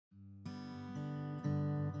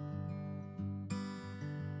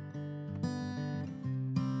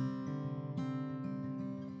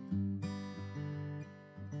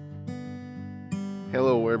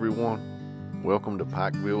Hello everyone, welcome to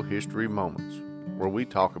Pikeville History Moments, where we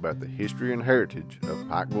talk about the history and heritage of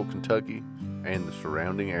Pikeville, Kentucky and the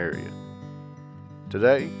surrounding area.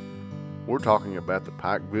 Today, we're talking about the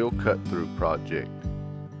Pikeville Cut-Through Project.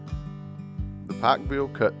 The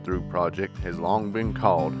Pikeville Cut-Through Project has long been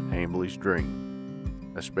called Hambley's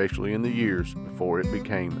dream, especially in the years before it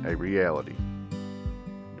became a reality.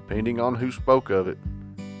 Depending on who spoke of it,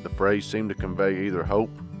 the phrase seemed to convey either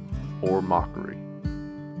hope or mockery.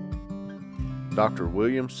 Dr.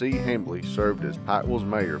 William C. Hambley served as Pikeville's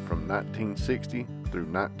mayor from 1960 through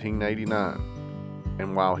 1989,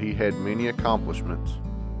 and while he had many accomplishments,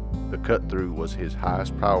 the cut-through was his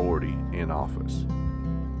highest priority in office.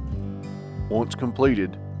 Once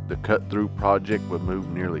completed, the cut-through project would move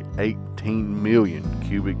nearly 18 million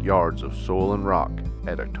cubic yards of soil and rock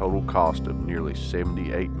at a total cost of nearly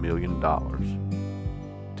 $78 million.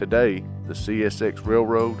 Today, the CSX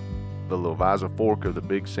Railroad, the Levisa Fork of the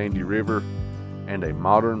Big Sandy River, and a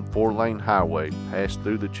modern 4-lane highway pass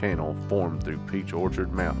through the channel formed through Peach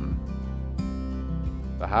Orchard Mountain.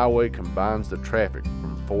 The highway combines the traffic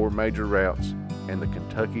from 4 major routes, and the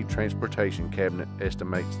Kentucky Transportation Cabinet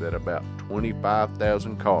estimates that about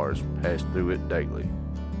 25,000 cars pass through it daily.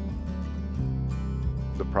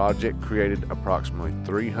 The project created approximately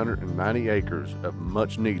 390 acres of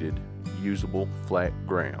much-needed, usable flat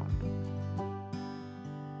ground.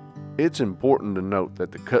 It's important to note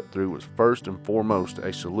that the cut-through was first and foremost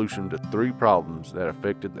a solution to 3 problems that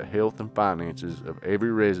affected the health and finances of every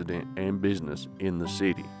resident and business in the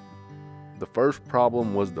city. The first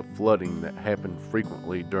problem was the flooding that happened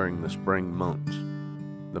frequently during the spring months.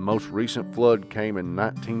 The most recent flood came in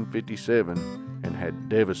 1957 and had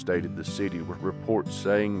devastated the city, with reports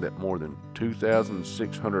saying that more than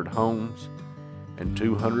 2,600 homes and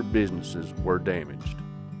 200 businesses were damaged.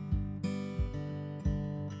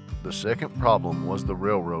 The second problem was the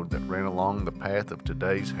railroad that ran along the path of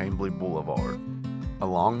today's Hambley Boulevard.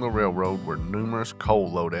 Along the railroad were numerous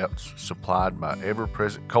coal loadouts supplied by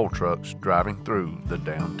ever-present coal trucks driving through the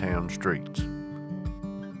downtown streets.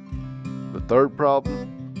 The third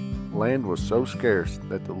problem, land was so scarce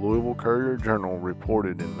that the Louisville Courier-Journal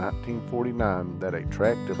reported in 1949 that a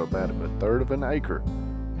tract of about 1/3 of an acre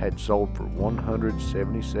had sold for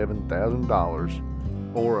 $177,000,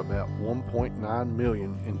 or about $1.9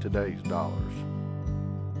 million in today's dollars.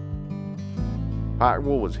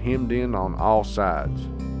 Pikeville was hemmed in on all sides.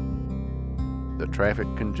 The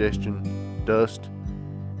traffic congestion, dust,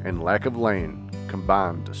 and lack of land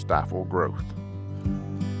combined to stifle growth.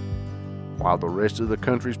 While the rest of the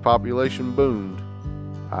country's population boomed,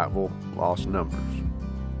 Pikeville lost numbers.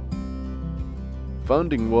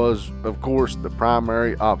 Funding was, of course, the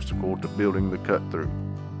primary obstacle to building the cut-through.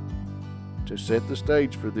 To set the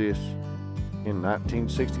stage for this, in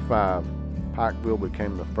 1965, Pikeville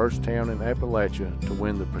became the first town in Appalachia to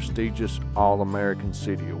win the prestigious All-American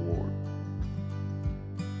City Award.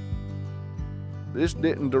 This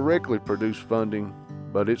didn't directly produce funding,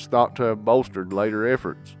 but it's thought to have bolstered later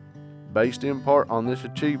efforts. Based in part on this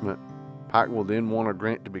achievement, Pikeville then won a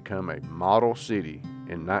grant to become a model city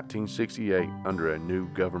in 1968 under a new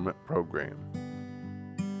government program.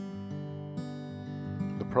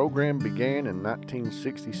 The program began in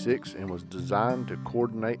 1966 and was designed to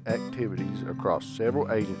coordinate activities across several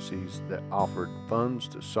agencies that offered funds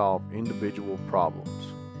to solve individual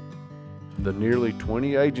problems. The nearly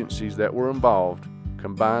 20 agencies that were involved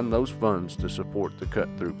combined those funds to support the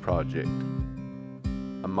cut-through project.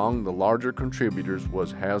 Among the larger contributors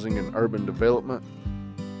was Housing and Urban Development,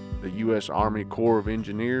 the U.S. Army Corps of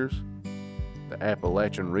Engineers, the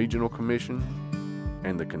Appalachian Regional Commission,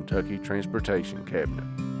 and the Kentucky Transportation Cabinet.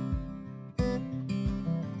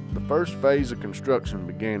 The first phase of construction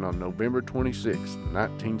began on November 26,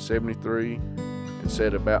 1973, and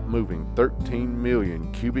set about moving 13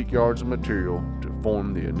 million cubic yards of material to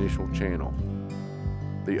form the initial channel.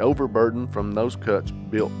 The overburden from those cuts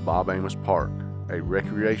built Bob Amos Park, a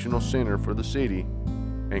recreational center for the city,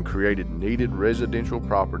 and created needed residential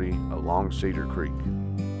property along Cedar Creek.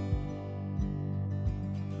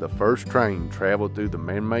 The first train traveled through the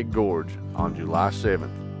man-made gorge on July 7,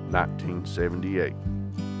 1978.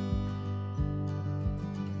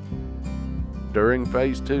 During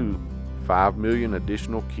Phase 2, 5 million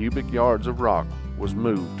additional cubic yards of rock was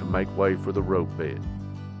moved to make way for the roadbed.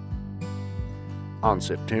 On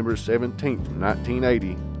September 17,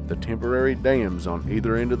 1980, the temporary dams on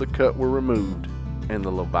either end of the cut were removed, and the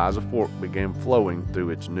Levisa Fork began flowing through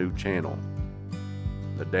its new channel.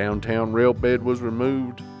 The downtown rail bed was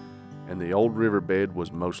removed, and the old riverbed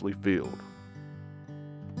was mostly filled.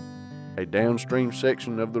 A downstream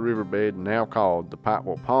section of the riverbed, now called the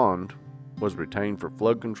Pikeville Pond, was retained for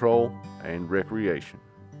flood control and recreation.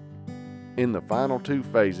 In the final two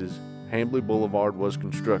phases, Hambley Boulevard was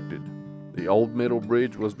constructed, the old middle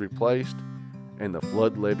bridge was replaced, and the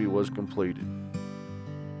flood levee was completed.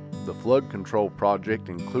 The flood control project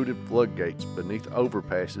included floodgates beneath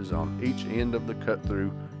overpasses on each end of the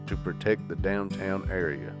cut-through to protect the downtown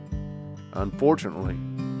area. Unfortunately,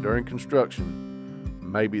 during construction,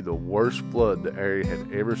 maybe the worst flood the area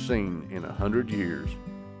had ever seen in 100 years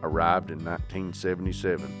arrived in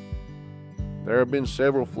 1977. There have been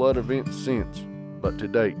several flood events since, but to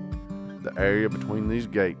date, the area between these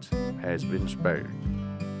gates has been spared.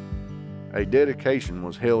 A dedication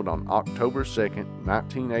was held on October 2,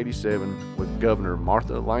 1987, with Governor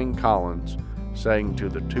Martha Lane Collins saying to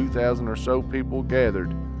the 2,000 or so people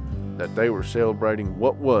gathered that they were celebrating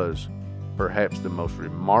what was perhaps the most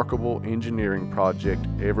remarkable engineering project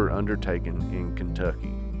ever undertaken in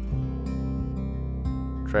Kentucky.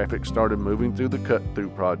 Traffic started moving through the cut-through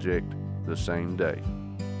project the same day.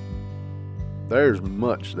 There's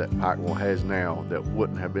much that Pikeville has now that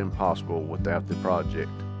wouldn't have been possible without the project.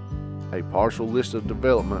 A partial list of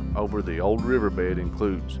development over the old riverbed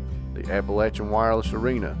includes the Appalachian Wireless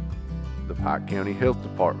Arena, the Pike County Health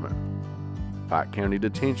Department, Pike County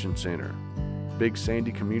Detention Center, Big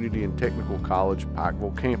Sandy Community and Technical College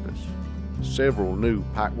Pikeville campus, several new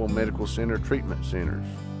Pikeville Medical Center treatment centers,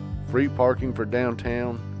 free parking for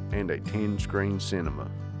downtown, and a 10-screen cinema.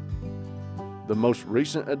 The most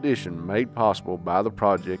recent addition made possible by the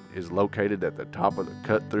project is located at the top of the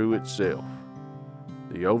cut-through itself.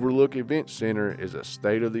 The Overlook Event Center is a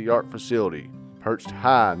state-of-the-art facility perched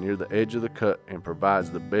high near the edge of the cut and provides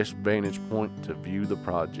the best vantage point to view the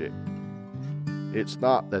project. It's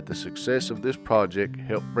thought that the success of this project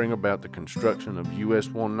helped bring about the construction of US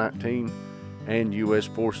 119 and US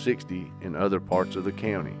 460 in other parts of the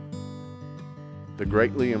county. The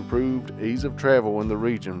greatly improved ease of travel in the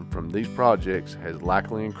region from these projects has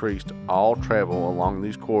likely increased all travel along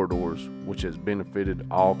these corridors, which has benefited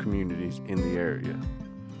all communities in the area.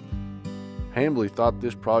 Hambley thought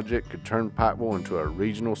this project could turn Pikeville into a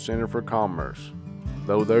regional center for commerce.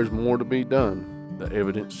 Though there's more to be done, the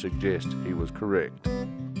evidence suggests he was correct.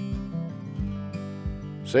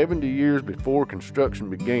 70 years before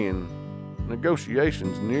construction began,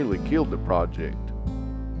 negotiations nearly killed the project.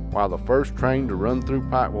 While the first train to run through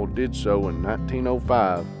Pikeville did so in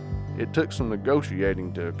 1905, it took some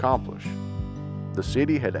negotiating to accomplish. The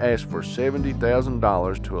city had asked for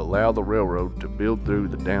 $70,000 to allow the railroad to build through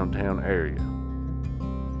the downtown area.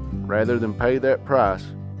 Rather than pay that price,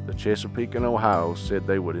 the Chesapeake and Ohio said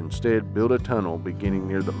they would instead build a tunnel beginning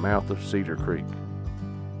near the mouth of Cedar Creek.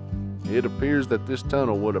 It appears that this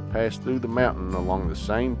tunnel would have passed through the mountain along the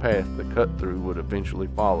same path the cut-through would eventually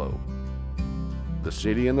follow. The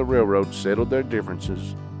city and the railroad settled their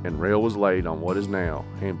differences, and rail was laid on what is now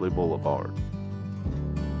Hambley Boulevard.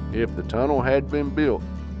 If the tunnel had been built,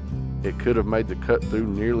 it could have made the cut-through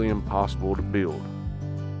nearly impossible to build.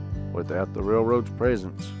 Without the railroad's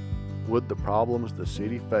presence, would the problems the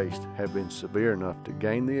city faced have been severe enough to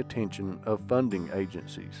gain the attention of funding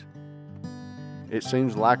agencies? It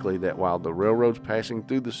seems likely that while the railroads passing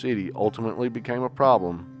through the city ultimately became a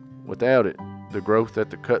problem, without it, the growth that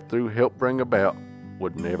the cut-through helped bring about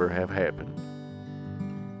would never have happened.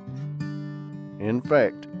 In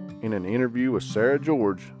fact, in an interview with Sarah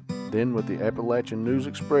George, then with the Appalachian News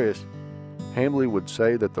Express, Hambley would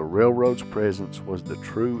say that the railroad's presence was the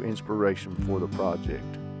true inspiration for the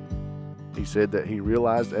project. He said that he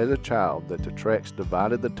realized as a child that the tracks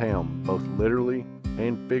divided the town both literally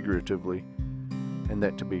and figuratively, and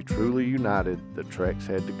that to be truly united, the tracks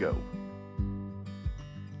had to go.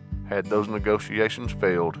 Had those negotiations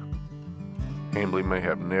failed, Hambley may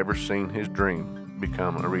have never seen his dream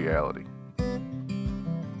become a reality.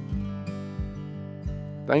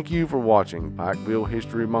 Thank you for watching Pikeville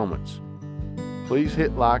History Moments. Please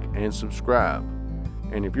hit like and subscribe.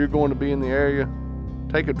 And if you're going to be in the area,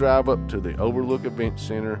 take a drive up to the Overlook Event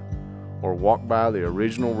Center or walk by the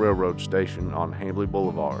original railroad station on Hambley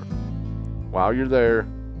Boulevard. While you're there,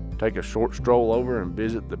 take a short stroll over and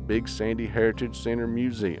visit the Big Sandy Heritage Center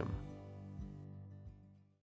Museum.